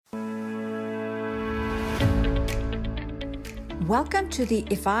Welcome to the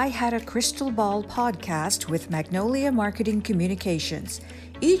If I Had a Crystal Ball podcast with Magnolia Marketing Communications.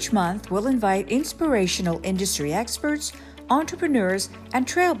 Each month, we'll invite inspirational industry experts, entrepreneurs, and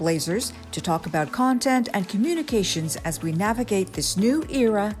trailblazers to talk about content and communications as we navigate this new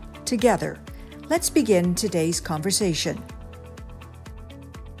era together. Let's begin today's conversation.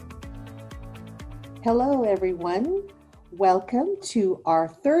 Hello, everyone. Welcome to our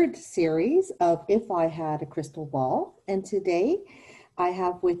third series of If I Had a Crystal Ball. And today I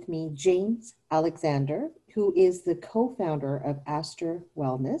have with me James Alexander, who is the co-founder of Aster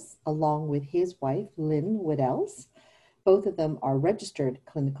Wellness, along with his wife, Lynn Widdels. Both of them are registered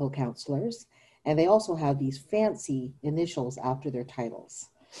clinical counselors, and they also have these fancy initials after their titles.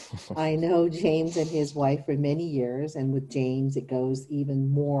 I know James and his wife for many years, and with James, it goes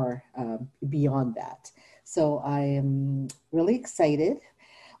even more beyond that. So I am really excited,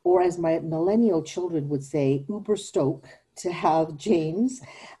 or as my millennial children would say, uber stoked to have James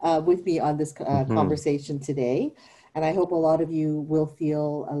with me on this conversation today. And I hope a lot of you will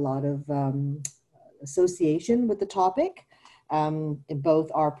feel a lot of association with the topic in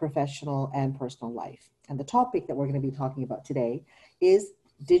both our professional and personal life. And the topic that we're going to be talking about today is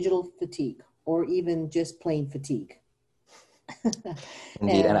digital fatigue, or even just plain fatigue.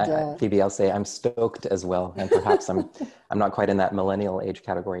 Indeed, and Phoebe, I'll say I'm stoked as well, and perhaps I'm not quite in that millennial age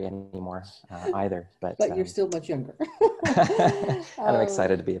category anymore either. But you're still much younger. I'm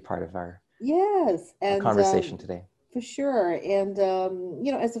excited to be a part of our conversation today. For sure, and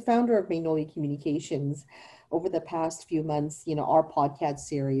as a founder of Magnolia Communications, over the past few months, our podcast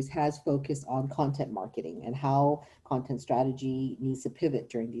series has focused on content marketing and how content strategy needs to pivot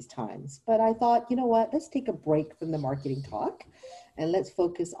during these times. But I thought, let's take a break from the marketing talk and let's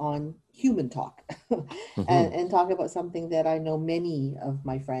focus on human talk and talk about something that I know many of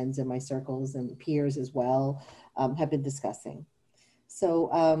my friends and my circles and peers as well have been discussing.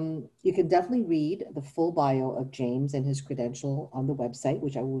 So you can definitely read the full bio of James and his credential on the website,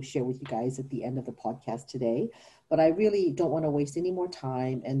 which I will share with you guys at the end of the podcast today. But I really don't want to waste any more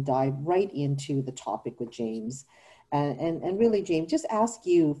time and dive right into the topic with James. And really, James, just ask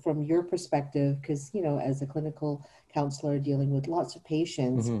you from your perspective, because, as a clinical counselor dealing with lots of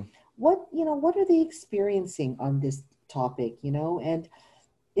patients, what are they experiencing on this topic, and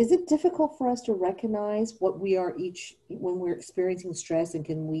is it difficult for us to recognize what we are each when we're experiencing stress, and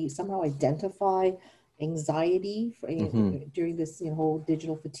can we somehow identify anxiety during this whole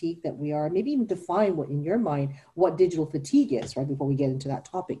digital fatigue that we are? Maybe even define what, in your mind, what digital fatigue is, right before we get into that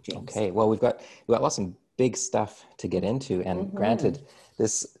topic, James. Okay, well, we've got lots of big stuff to get into, and granted,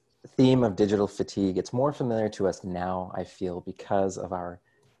 this theme of digital fatigue, it's more familiar to us now, I feel, because of our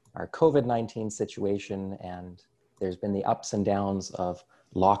COVID-19 situation, and there's been the ups and downs of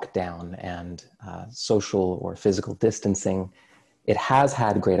lockdown and social or physical distancing. It has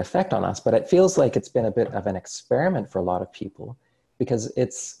had a great effect on us, but it feels like it's been a bit of an experiment for a lot of people, because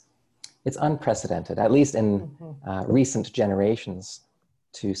it's unprecedented, at least in recent generations,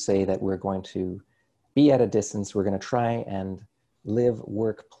 to say that we're going to be at a distance, we're going to try and live,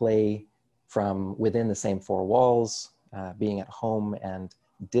 work, play from within the same four walls, being at home and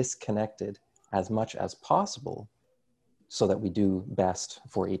disconnected as much as possible, so that we do best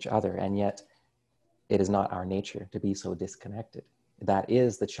for each other. And yet it is not our nature to be so disconnected. That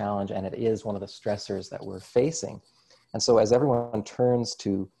is the challenge, and it is one of the stressors that we're facing. And so as everyone turns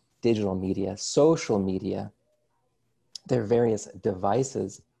to digital media, social media, there are various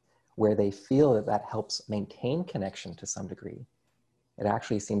devices where they feel that helps maintain connection to some degree. It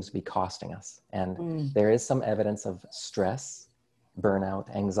actually seems to be costing us. And there is some evidence of stress, burnout,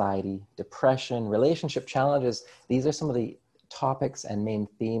 anxiety, depression, relationship challenges. These are some of the topics and main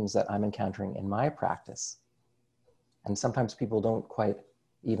themes that I'm encountering in my practice. And sometimes people don't quite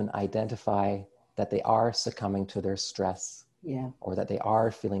even identify that they are succumbing to their stress, or that they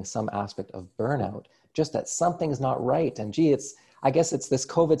are feeling some aspect of burnout, just that something's not right. And I guess it's this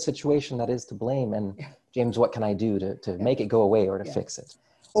COVID situation that is to blame. And James, what can I do to make it go away or to fix it?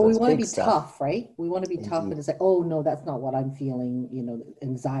 Or we want to be tough, right? We want to be tough, and it's like, oh no, that's not what I'm feeling,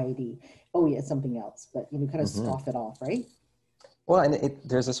 anxiety. Oh yeah, it's something else. But kind of scoff it off, right? Well, and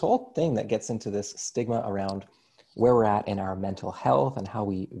there's this whole thing that gets into this stigma around where we're at in our mental health and how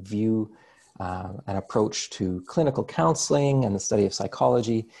we view an approach to clinical counseling and the study of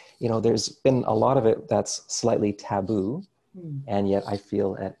psychology. There's been a lot of it that's slightly taboo, and yet I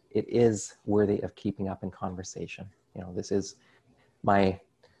feel that it is worthy of keeping up in conversation. This is my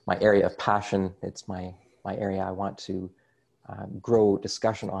area of passion. It's my area I want to grow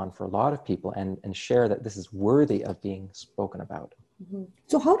discussion on for a lot of people, and share that this is worthy of being spoken about.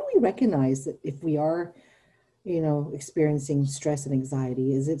 So how do we recognize that if we are experiencing stress and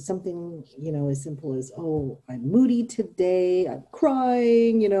anxiety? Is it something, as simple as, oh, I'm moody today, I'm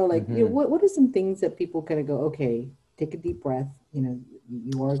crying, what are some things that people kind of go, okay, take a deep breath,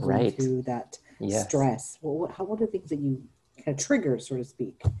 you are going Right. through that Yes. stress. Well, what are things that you kind of trigger, so to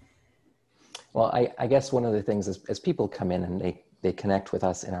speak? Well, I guess one of the things is as people come in and they connect with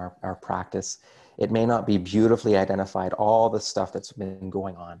us in our practice, it may not be beautifully identified, all the stuff that's been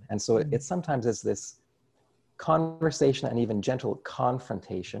going on. And so it sometimes is this conversation and even gentle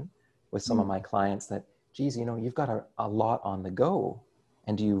confrontation with some of my clients that, geez, you've got a lot on the go.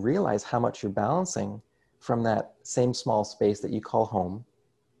 And do you realize how much you're balancing from that same small space that you call home,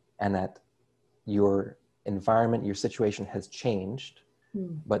 and that your environment, your situation has changed,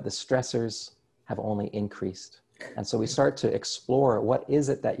 but the stressors have only increased. And so we start to explore, what is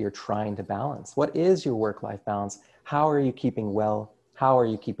it that you're trying to balance? What is your work-life balance? How are you keeping well? How are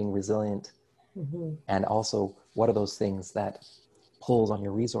you keeping resilient? And also, what are those things that pulls on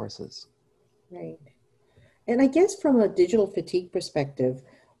your resources? Right. And I guess from a digital fatigue perspective,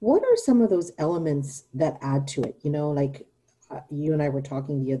 what are some of those elements that add to it? Like you and I were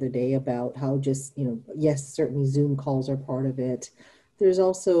talking the other day about how just, yes, certainly Zoom calls are part of it. There's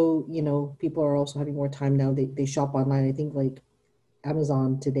also, people are also having more time now. They shop online. I think like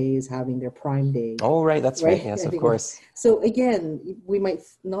Amazon today is having their Prime Day. Oh, right. That's right. Yes, of course. So again, we might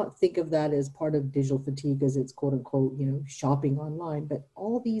not think of that as part of digital fatigue because it's quote unquote, shopping online, but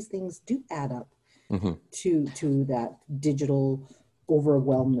all these things do add up to that digital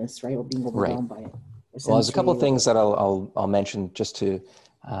overwhelmness, right? Or being overwhelmed by it. Well, there's a couple of things that I'll mention just to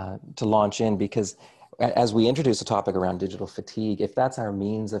launch in, because as we introduce a topic around digital fatigue, if that's our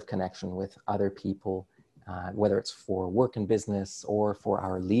means of connection with other people, whether it's for work and business or for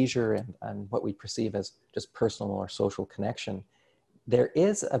our leisure and what we perceive as just personal or social connection, there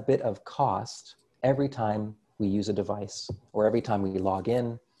is a bit of cost every time we use a device or every time we log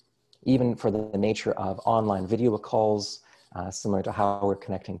in, even for the nature of online video calls, similar to how we're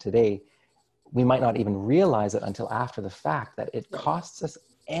connecting today. We might not even realize it until after the fact that it costs us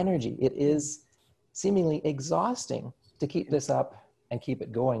energy. It is seemingly exhausting to keep this up and keep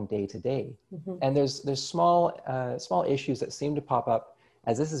it going day to day. And there's small issues that seem to pop up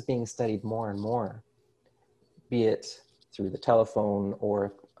as this is being studied more and more, be it through the telephone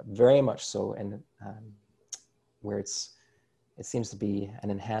or very much so, and where it seems to be an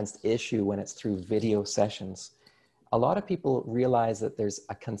enhanced issue when it's through video sessions. A lot of people realize that there's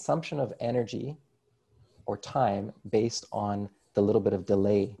a consumption of energy or time based on the little bit of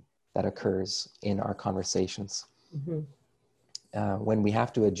delay that occurs in our conversations. When we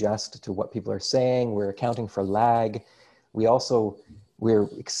have to adjust to what people are saying, we're accounting for lag. We're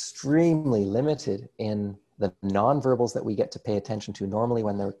extremely limited in the nonverbals that we get to pay attention to normally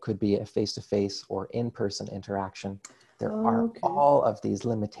when there could be a face-to-face or in-person interaction. There are all of these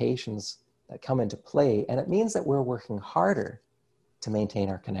limitations that come into play, and it means that we're working harder to maintain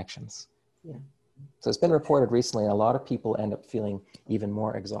our connections. So it's been reported recently, a lot of people end up feeling even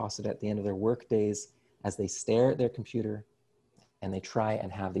more exhausted at the end of their work days as they stare at their computer and they try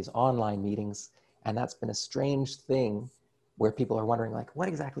and have these online meetings. And that's been a strange thing where people are wondering, like, what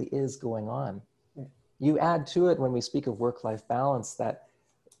exactly is going on? You add to it, when we speak of work-life balance, that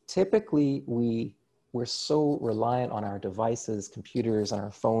typically we're so reliant on our devices, computers, and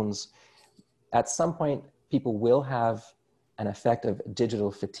our phones. At some point, people will have an effect of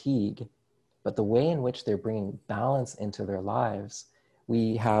digital fatigue, but the way in which they're bringing balance into their lives,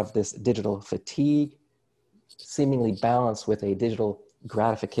 we have this digital fatigue seemingly balanced with a digital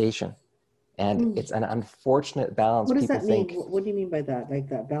gratification. And it's an unfortunate balance. What does that mean? What do you mean by that? Like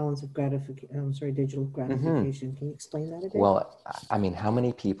that balance of digital gratification. Can you explain that a bit? Well, I mean, how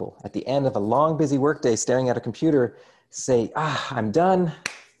many people at the end of a long, busy workday staring at a computer say, I'm done,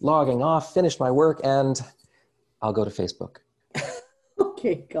 logging off, finished my work, and I'll go to Facebook.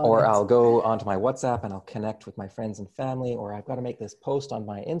 Or I'll go onto my WhatsApp and I'll connect with my friends and family, or I've got to make this post on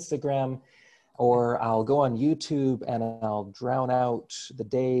my Instagram, or I'll go on YouTube and I'll drown out the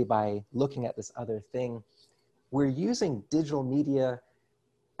day by looking at this other thing. We're using digital media,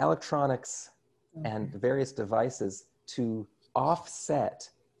 electronics, and various devices to offset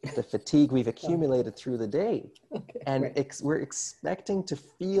the fatigue we've accumulated through the day. And we're expecting to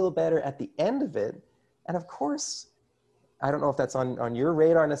feel better at the end of it. And of course, I don't know if that's on your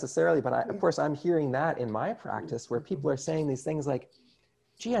radar necessarily, but of course I'm hearing that in my practice where people are saying these things like,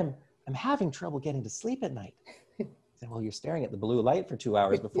 gee, I'm having trouble getting to sleep at night. Well, you're staring at the blue light for 2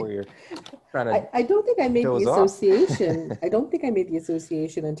 hours before you're trying to I don't think I made the association. I don't think I made the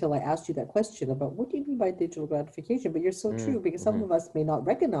association until I asked you that question about what do you mean by digital gratification? But you're so true, because some of us may not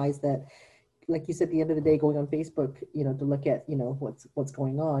recognize that like you said, at the end of the day, going on Facebook, to look at, what's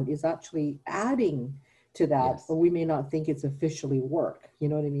going on is actually adding to that, Yes. but we may not think it's officially work. You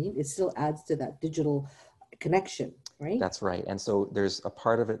know what I mean? It still adds to that digital connection, right? That's right. And so there's a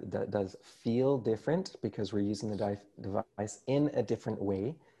part of it that does feel different because we're using the device in a different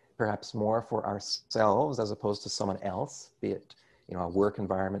way, perhaps more for ourselves as opposed to someone else, be it, a work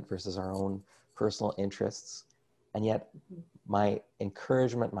environment versus our own personal interests. And yet my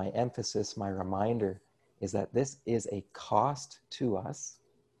encouragement, my emphasis, my reminder is that this is a cost to us.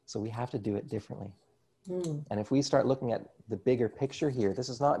 So we have to do it differently. And if we start looking at the bigger picture here, this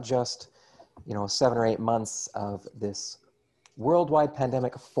is not just 7 or 8 months of this worldwide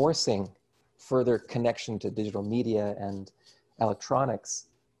pandemic forcing further connection to digital media and electronics.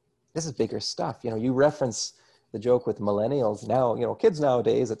 This is bigger stuff. You reference the joke with millennials now, kids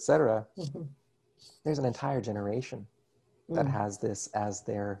nowadays, etc. There's an entire generation that has this as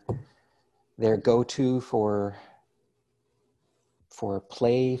their go-to for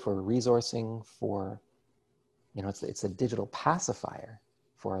play, for resourcing, for, it's a digital pacifier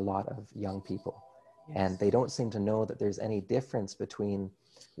for a lot of young people. Yes. And they don't seem to know that there's any difference between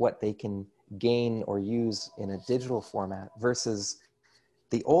what they can gain or use in a digital format versus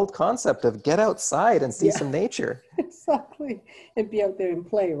the old concept of get outside and see some nature. Exactly. And be out there and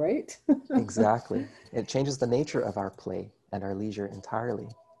play, right? Exactly. It changes the nature of our play and our leisure entirely.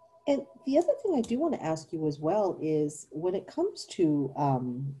 And the other thing I do want to ask you as well is when it comes to,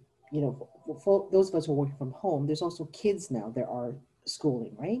 for those of us who are working from home, there's also kids now that are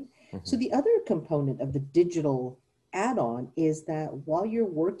schooling, right? So the other component of the digital add-on is that while you're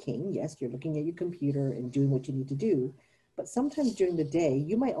working, yes, you're looking at your computer and doing what you need to do, but sometimes during the day,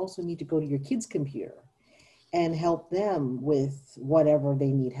 you might also need to go to your kid's computer and help them with whatever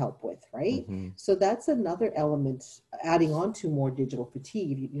they need help with, right? So that's another element adding on to more digital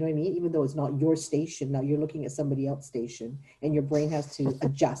fatigue, you know what I mean? Even though it's not your station, now you're looking at somebody else's station and your brain has to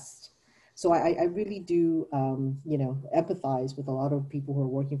adjust. So I really do, empathize with a lot of people who are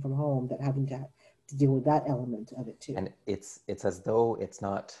working from home that having to deal with that element of it too. And it's as though it's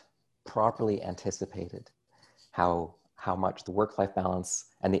not properly anticipated how much the work-life balance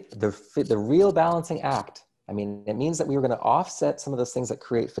and the real balancing act. I mean, it means that we were going to offset some of those things that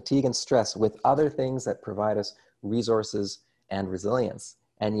create fatigue and stress with other things that provide us resources and resilience.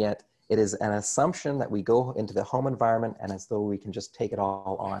 And yet it is an assumption that we go into the home environment and as though we can just take it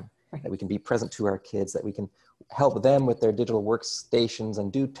all on. That we can be present to our kids, that we can help them with their digital workstations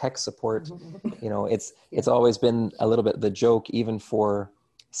and do tech support. It's always been a little bit the joke, even for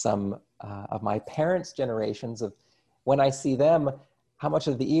some of my parents' generations, of when I see them, how much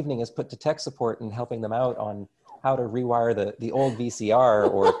of the evening is put to tech support and helping them out on how to rewire the old VCR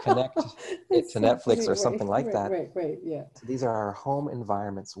or connect it to Netflix or something like that. Right, yeah. So these are our home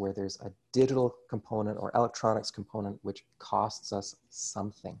environments where there's a digital component or electronics component which costs us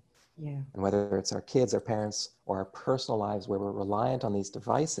something. Yeah. And whether it's our kids, our parents, or our personal lives where we're reliant on these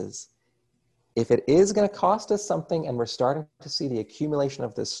devices, if it is going to cost us something and we're starting to see the accumulation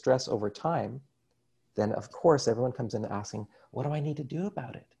of this stress over time, then of course everyone comes in asking, what do I need to do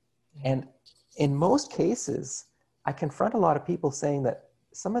about it? Yeah. And in most cases, I confront a lot of people saying that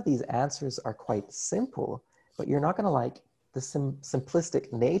some of these answers are quite simple, but you're not going to like the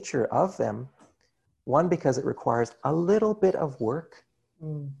simplistic nature of them. One, because it requires a little bit of work.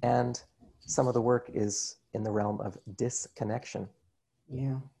 And some of the work is in the realm of disconnection.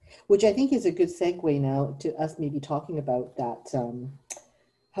 Yeah, which I think is a good segue now to us maybe talking about that.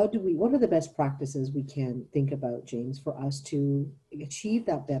 What are the best practices we can think about, James, for us to achieve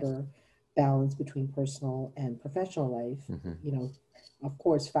that better balance between personal and professional life? Of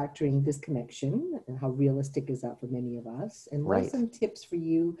course, factoring disconnection and how realistic is that for many of us? And what are some tips for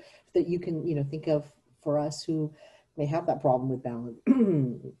you that you can, think of for us who may have that problem with balance?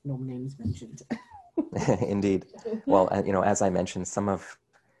 No names mentioned. Indeed. Well, as I mentioned, some of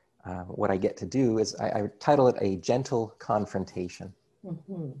what I get to do is I title it a gentle confrontation.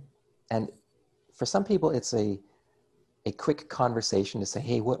 And for some people, it's a quick conversation to say,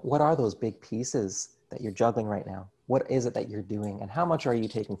 hey, what are those big pieces that you're juggling right now? What is it that you're doing? And how much are you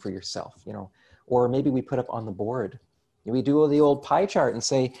taking for yourself? Or maybe we put up on the board, we do the old pie chart and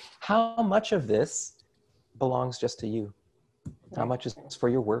say, how much of this belongs just to you? How much is for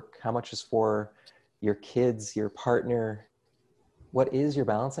your work? How much is for your kids, your partner? What is your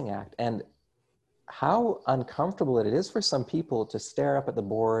balancing act? And how uncomfortable it is for some people to stare up at the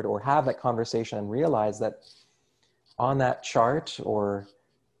board or have that conversation and realize that on that chart or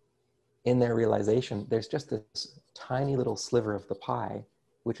in their realization, there's just this tiny little sliver of the pie,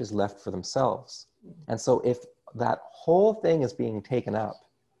 which is left for themselves. And so if that whole thing is being taken up,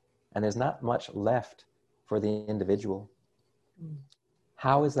 and there's not much left for the individual.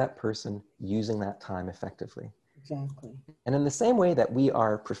 How is that person using that time effectively? Exactly. And in the same way that we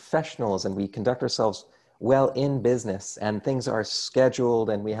are professionals and we conduct ourselves well in business and things are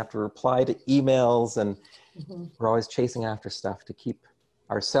scheduled and we have to reply to emails and we're always chasing after stuff to keep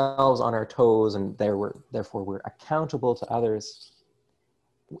ourselves on our toes, and therefore we're accountable to others.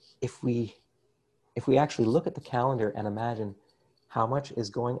 If we actually look at the calendar and imagine how much is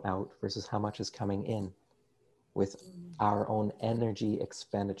going out versus how much is coming in with our own energy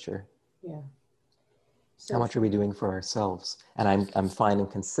expenditure. Yeah. So how much are we doing for ourselves? And I'm finding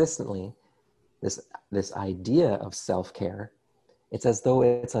consistently this idea of self-care. It's as though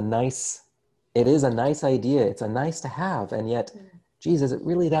it is a nice idea. It's a nice to have. And yet, geez, is it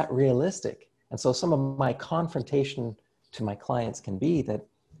really that realistic? And so some of my confrontation to my clients can be that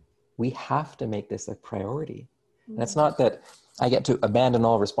we have to make this a priority. And it's not that I get to abandon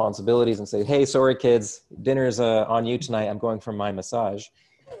all responsibilities and say, hey, sorry, kids, dinner's on you tonight. I'm going for my massage.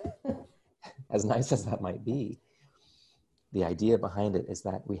 As nice as that might be, the idea behind it is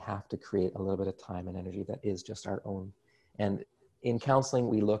that we have to create a little bit of time and energy that is just our own. And in counseling,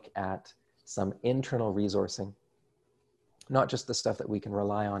 we look at some internal resourcing, not just the stuff that we can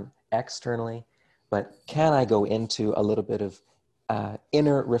rely on externally, but can I go into a little bit of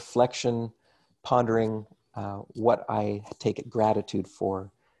inner reflection, pondering what I take gratitude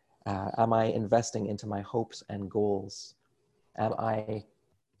for? Am I investing into my hopes and goals? Am I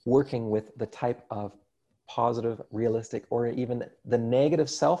working with the type of positive, realistic, or even the negative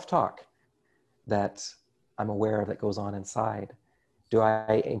self-talk that I'm aware of that goes on inside? Do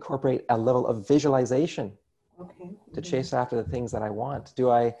I incorporate a level of visualization to chase after the things that I want?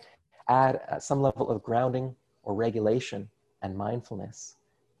 Do I add some level of grounding or regulation and mindfulness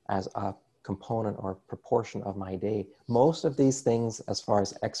as a component or proportion of my day? Most of these things, as far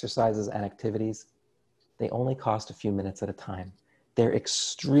as exercises and activities, they only cost a few minutes at a time. They're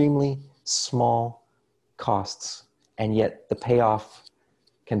extremely small costs, and yet the payoff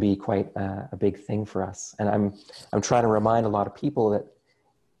can be quite a big thing for us. And I'm trying to remind a lot of people that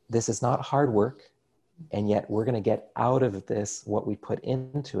this is not hard work, and yet we're going to get out of this what we put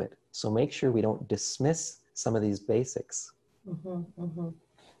into it. So make sure we don't dismiss some of these basics.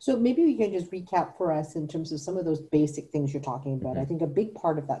 So maybe we can just recap for us in terms of some of those basic things you're talking about. I think a big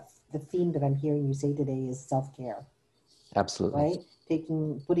part of that, the theme that I'm hearing you say today, is self-care. Absolutely.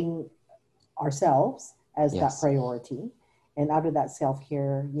 Right? Putting ourselves as that priority. And out of that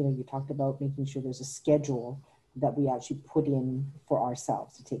self-care, you talked about making sure there's a schedule that we actually put in for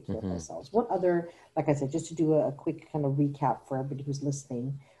ourselves to take care of ourselves. What other, like I said, just to do a quick kind of recap for everybody who's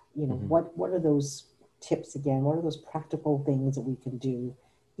listening, what are those tips again? What are those practical things that we can do,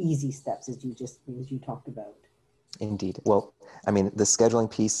 easy steps as you talked about? Indeed. Well, I mean, the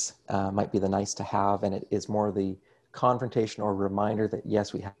scheduling piece might be the nice to have, and it is more the confrontation or reminder that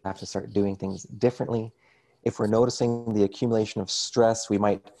yes, we have to start doing things differently. If we're noticing the accumulation of stress, we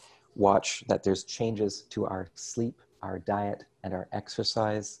might watch that there's changes to our sleep, our diet, and our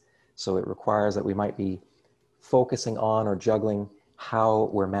exercise. So it requires that we might be focusing on or juggling how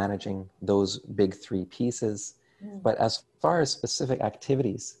we're managing those big three pieces. But as far as specific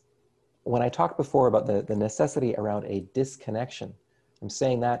activities, when I talked before about the necessity around a disconnection, I'm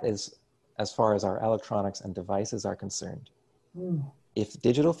saying that is as far as our electronics and devices are concerned. If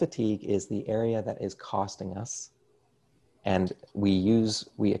digital fatigue is the area that is costing us, and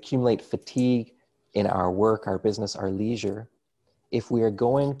we accumulate fatigue in our work, our business, our leisure, if we are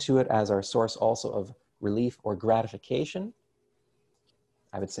going to it as our source also of relief or gratification,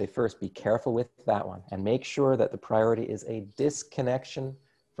 I would say first, be careful with that one and make sure that the priority is a disconnection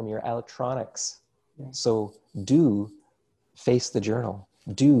from your electronics. So do face the journal,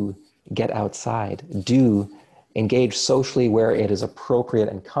 do get outside, do engage socially where it is appropriate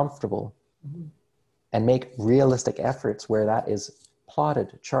and comfortable, and make realistic efforts where that is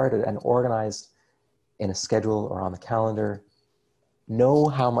plotted, charted, and organized in a schedule or on the calendar. Know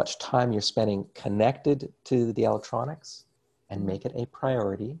how much time you're spending connected to the electronics and make it a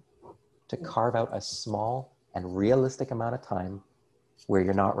priority to carve out a small and realistic amount of time where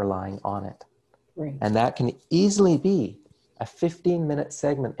you're not relying on it. And that can easily be a 15-minute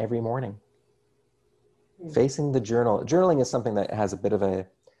segment every morning. Facing the journal. Journaling is something that has a bit of a,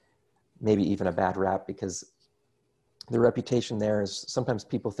 maybe even a bad rap, because the reputation there is sometimes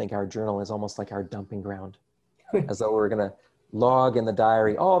people think our journal is almost like our dumping ground, as though we're going to log in the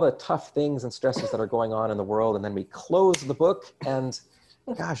diary all the tough things and stresses that are going on in the world, and then we close the book and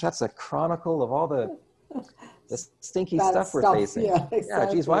gosh, that's a chronicle of all the stinky stuff we're facing. Yeah, exactly.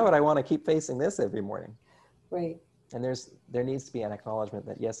 Yeah, geez, why would I want to keep facing this every morning? Right. And there needs to be an acknowledgement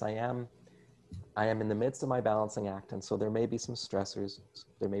that, yes, I am in the midst of my balancing act. And so there may be some stressors,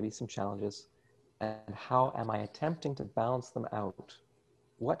 there may be some challenges. And how am I attempting to balance them out?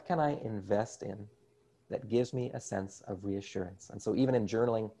 What can I invest in that gives me a sense of reassurance? And so even in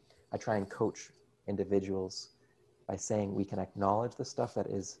journaling, I try and coach individuals by saying we can acknowledge the stuff that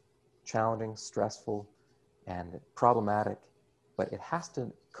is challenging, stressful, and problematic, but it has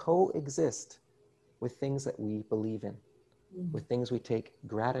to coexist with things that we believe in, with things we take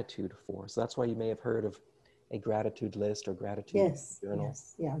gratitude for. So that's why you may have heard of a gratitude list or gratitude journal.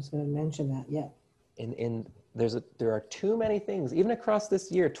 Yes, yeah, I was going to mention that. Yeah. There are too many things, even across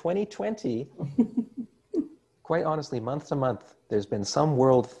this year, 2020. Quite honestly, month to month, there's been some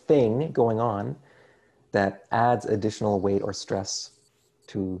world thing going on that adds additional weight or stress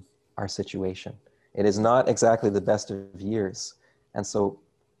to our situation. It is not exactly the best of years. And so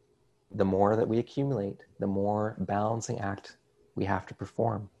the more that we accumulate, the more balancing act we have to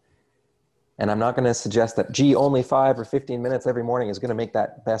perform. And I'm not going to suggest that, only 5 or 15 minutes every morning is going to make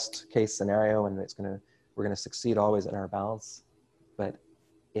that best case scenario and we're going to succeed always in our balance. But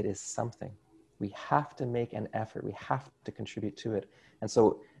it is something. We have to make an effort. We have to contribute to it. And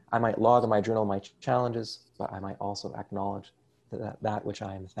so I might log in my journal my challenges, but I might also acknowledge that which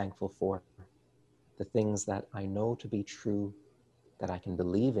I am thankful for, the things that I know to be true, that I can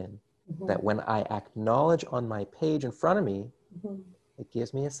believe in, that when I acknowledge on my page in front of me, it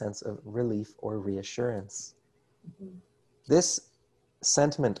gives me a sense of relief or reassurance. This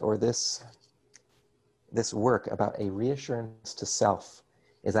sentiment or this work about a reassurance to self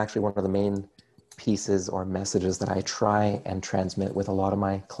is actually one of the main pieces or messages that I try and transmit with a lot of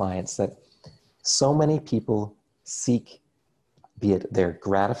my clients, that so many people seek, be it their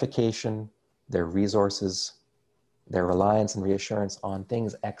gratification, their resources, their reliance and reassurance on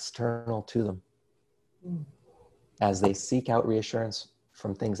things external to them. As they seek out reassurance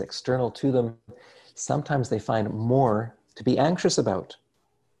from things external to them, sometimes they find more to be anxious about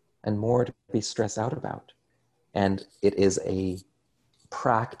and more to be stressed out about. And it is a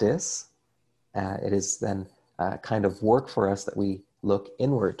practice. It is then a kind of work for us that we look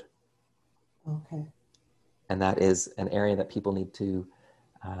inward. Okay. And that is an area that people need to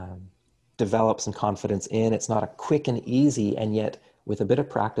develop some confidence in. It's not a quick and easy, and yet with a bit of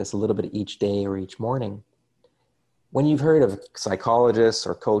practice, a little bit each day or each morning. When you've heard of psychologists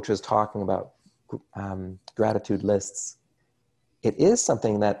or coaches talking about gratitude lists, it is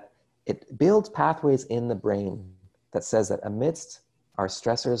something that it builds pathways in the brain that says that amidst our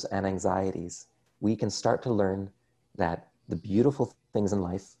stressors and anxieties, we can start to learn that the beautiful things in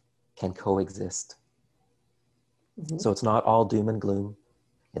life can coexist. So it's not all doom and gloom.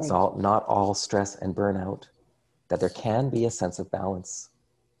 It's not all stress and burnout, that there can be a sense of balance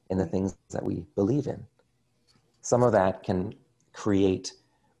in the things that we believe in. Some of that can create,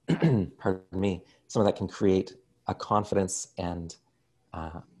 some of that can create a confidence and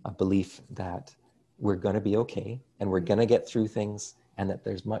a belief that we're going to be okay and we're going to get through things and that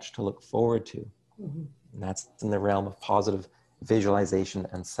there's much to look forward to. And that's in the realm of positive visualization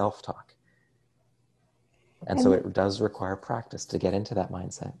and self-talk. And so it does require practice to get into that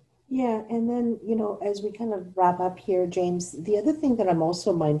mindset. Yeah. And then, as we kind of wrap up here, James, the other thing that I'm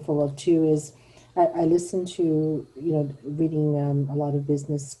also mindful of too is I listen to, reading a lot of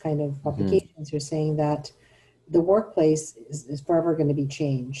business kind of publications. You're saying that the workplace is forever going to be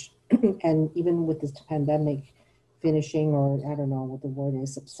changed. And even with this pandemic finishing, or I don't know what the word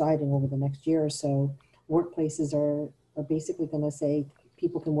is, subsiding over the next year or so, workplaces are basically going to say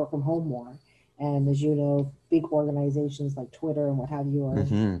people can work from home more. And as you know, big organizations like Twitter and what have you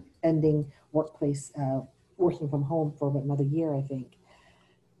are ending workplace, working from home for another year, I think.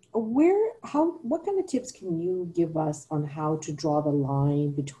 What kind of tips can you give us on how to draw the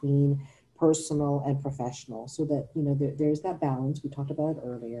line between personal and professional so that, there's that balance we talked about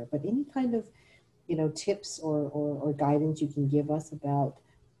earlier, but any kind of, tips or guidance you can give us about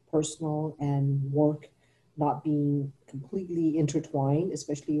personal and work not being completely intertwined,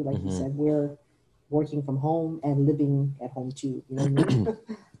 especially like you said, we're working from home and living at home too. You know what I mean?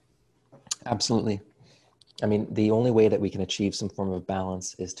 Absolutely. I mean, the only way that we can achieve some form of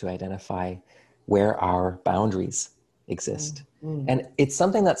balance is to identify where our boundaries exist. And it's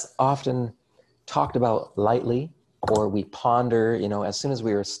something that's often talked about lightly, or we ponder, as soon as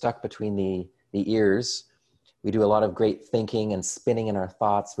we are stuck between the ears, we do a lot of great thinking and spinning in our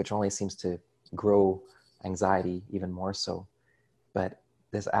thoughts, which only seems to grow anxiety even more so. But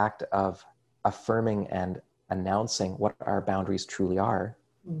this act of affirming and announcing what our boundaries truly are,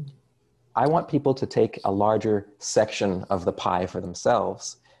 I want people to take a larger section of the pie for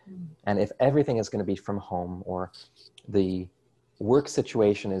themselves And if everything is going to be from home, or the work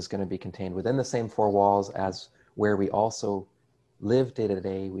situation is going to be contained within the same four walls as where we also live day to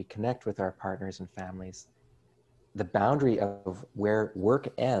day, we connect with our partners and families, the boundary of where work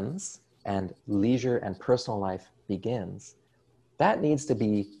ends and leisure and personal life begins, that needs to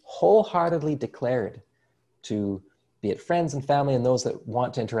be wholeheartedly declared to, be it friends and family and those that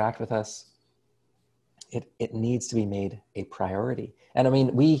want to interact with us. It needs to be made a priority. And I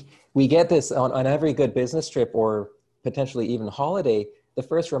mean, we get this on every good business trip or potentially even holiday. The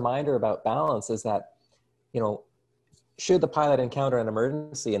first reminder about balance is that, you know, should the pilot encounter an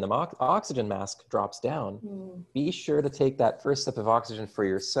emergency and the oxygen mask drops down, be sure to take that first sip of oxygen for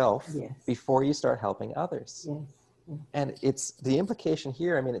yourself before you start helping others. And it's the implication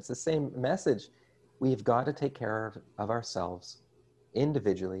here. I mean, it's the same message. We've got to take care of ourselves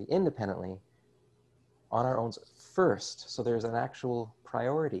individually, independently, on our own first. So there's an actual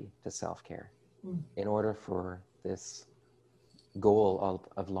priority to self-care in order for this goal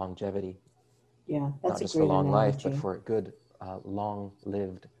of longevity. Yeah, that's not just a great for long analogy. life, but for good,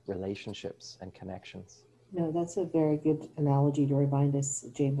 long-lived relationships and connections. No, that's a very good analogy to remind us,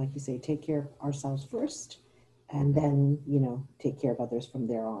 James, like you say, take care of ourselves first, and then, you know, take care of others from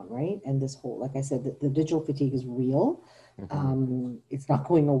there on, right? And this whole, like I said, the digital fatigue is real. It's not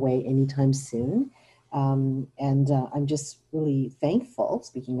going away anytime soon. I'm just really thankful,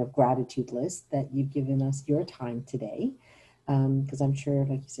 speaking of gratitude list, that you've given us your time today. Because I'm sure,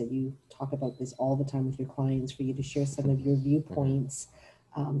 like you said, you talk about this all the time with your clients, for you to share some of your viewpoints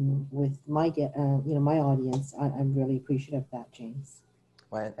with my audience. I'm really appreciative of that, James.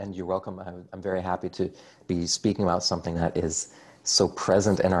 Well, and you're welcome. I'm very happy to be speaking about something that is so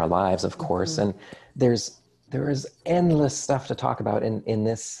present in our lives, of course. And there is endless stuff to talk about in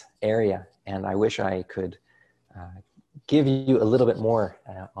this area. And I wish I could give you a little bit more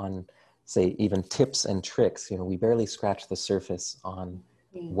on, say, even tips and tricks. You know, we barely scratch the surface on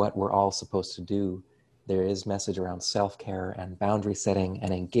what we're all supposed to do. There is message around self-care and boundary setting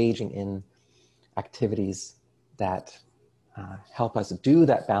and engaging in activities that help us do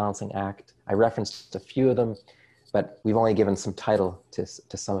that balancing act. I referenced a few of them, but we've only given some title to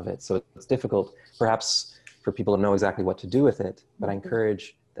some of it. So it's difficult, perhaps, for people to know exactly what to do with it, but I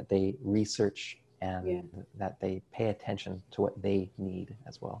encourage that they research and that they pay attention to what they need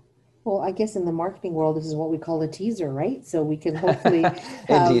as well. Well, I guess in the marketing world, this is what we call a teaser, right? So we can hopefully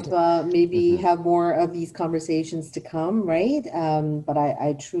have maybe have more of these conversations to come, right? But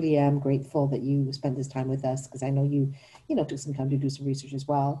I truly am grateful that you spent this time with us, because I know you took some time to do some research as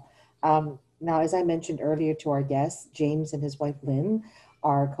well. Now, as I mentioned earlier to our guests, James and his wife Lynn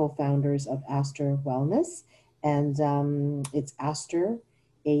are co-founders of Aster Wellness, and it's Aster,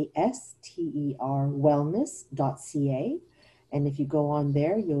 ASTER wellness.ca. And if you go on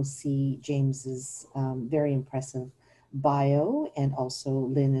there, you'll see James's very impressive bio, and also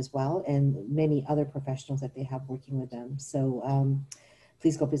Lynn as well, and many other professionals that they have working with them. So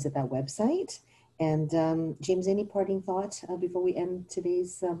please go visit that website. And James, any parting thoughts before we end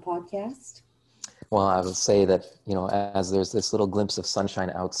today's podcast? Well, I will say that, you know, as there's this little glimpse of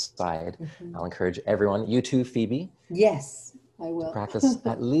sunshine outside, I'll encourage everyone, you too, Phoebe. Yes, I will. To practice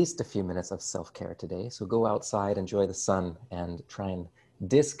at least a few minutes of self-care today. So go outside, enjoy the sun, and try and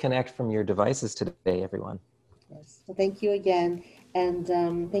disconnect from your devices today, everyone. Yes. Well, thank you again. And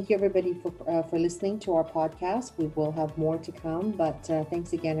thank you, everybody, for listening to our podcast. We will have more to come, but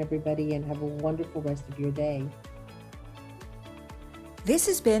thanks again, everybody, and have a wonderful rest of your day. This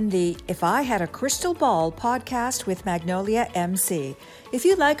has been the If I Had a Crystal Ball podcast with Magnolia MC. If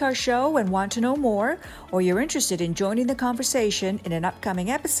you like our show and want to know more, or you're interested in joining the conversation in an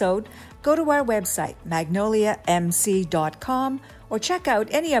upcoming episode, go to our website, magnoliamc.com, or check out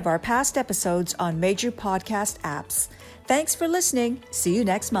any of our past episodes on major podcast apps. Thanks for listening. See you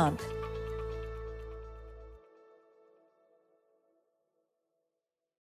next month.